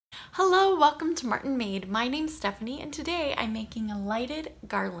Hello, welcome to Martinmade. My name's Stephanie and today I'm making a lighted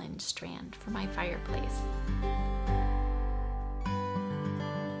garland strand for my fireplace.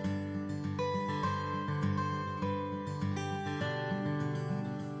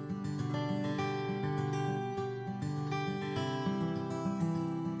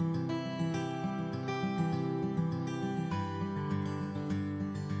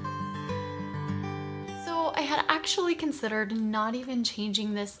 I had actually considered not even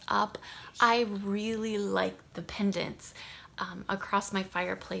changing this up. I really like the pendants across my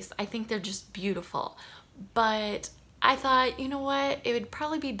fireplace. I think they're just beautiful. But I thought, you know what, it would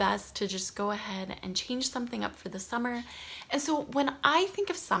probably be best to just go ahead and change something up for the summer. And so when I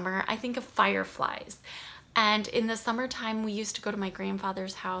think of summer, I think of fireflies. And in the summertime, we used to go to my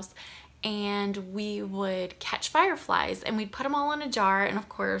grandfather's house and we would catch fireflies and we'd put them all in a jar, and of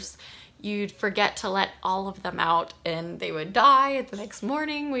course you'd forget to let all of them out and they would die, and the next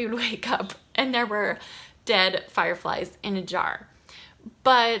morning we would wake up and there were dead fireflies in a jar.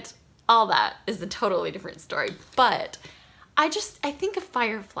 But all that is a totally different story. But I think of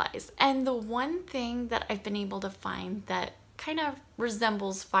fireflies, and the one thing that I've been able to find that kind of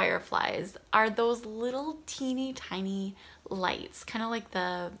resembles fireflies are those little teeny tiny lights, kind of like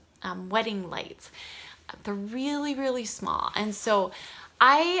the wedding lights. They're really, really small. And so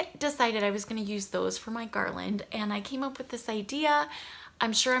I decided I was going to use those for my garland, and I came up with this idea.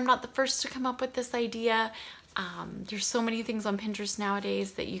 I'm sure I'm not the first to come up with this idea. There's so many things on Pinterest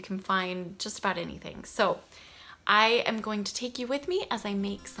nowadays that you can find just about anything. So I am going to take you with me as I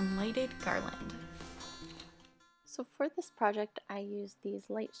make some lighted garland. So for this project, I used these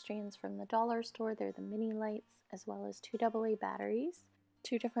light strands from the dollar store. They're the mini lights, as well as 2 AA batteries,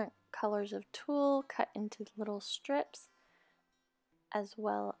 2 different colors of tulle cut into little strips, as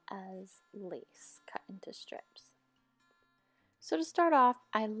well as lace cut into strips. So to start off,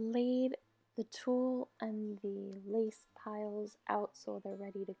 I laid the tulle and the lace piles out so they're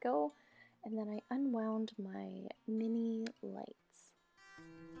ready to go, and then I unwound my mini lights.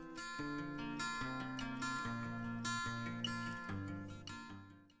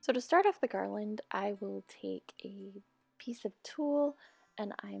 So to start off the garland, I will take a piece of tulle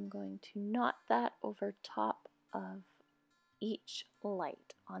and I'm going to knot that over top of each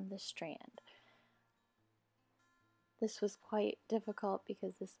light on the strand. This was quite difficult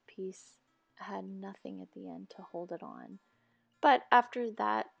because this piece had nothing at the end to hold it on. But after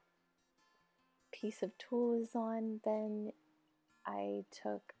that piece of tulle is on, then I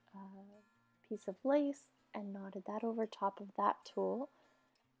took a piece of lace and knotted that over top of that tulle.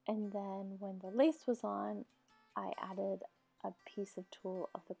 And then when the lace was on, I added a piece of tulle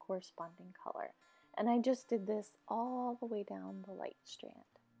of the corresponding color. And I just did this all the way down the light strand.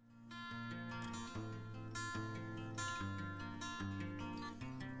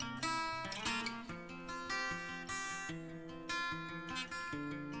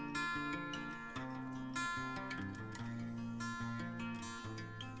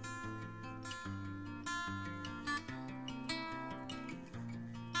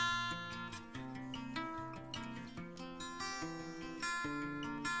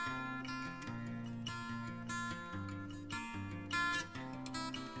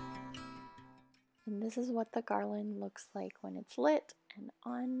 And this is what the garland looks like when it's lit and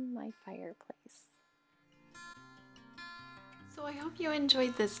on my fireplace. So I hope you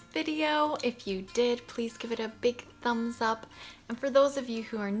enjoyed this video. If you did, please give it a big thumbs up. And for those of you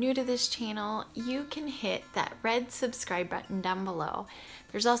who are new to this channel, you can hit that red subscribe button down below.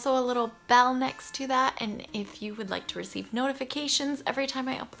 There's also a little bell next to that, and if you would like to receive notifications every time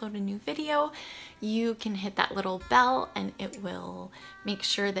I upload a new video, you can hit that little bell and it will make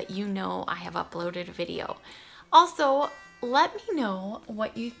sure that you know I have uploaded a video. Also, let me know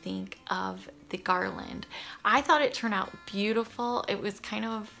what you think of the garland. I thought it turned out beautiful. It was kind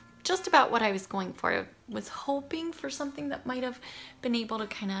of just about what I was going for. I was hoping for something that might have been able to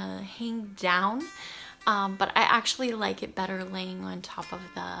kind of hang down, but I actually like it better laying on top of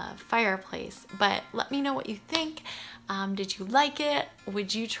the fireplace. But let me know what you think. Did you like it?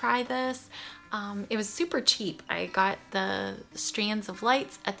 Would you try this? It was super cheap. I got the strands of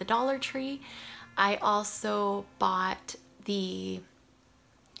lights at the Dollar Tree. I also bought the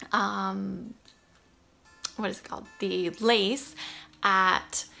what is it called? The lace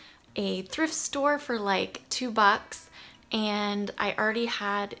at a thrift store for like $2, and I already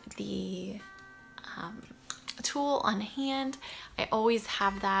had the tulle on hand. I always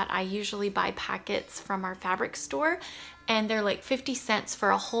have that. I usually buy packets from our fabric store, and they're like 50 cents for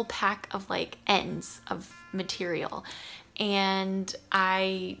a whole pack of like ends of material. And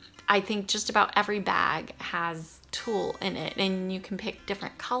I I think just about every bag has tulle in it, and you can pick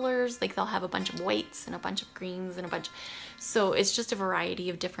different colors. Like they'll have a bunch of whites and a bunch of greens and a bunch. So it's just a variety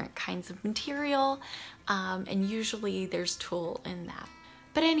of different kinds of material, and usually there's tulle in that.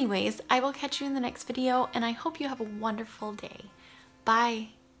 But anyways, I will catch you in the next video, and I hope you have a wonderful day.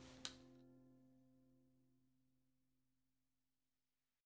 Bye.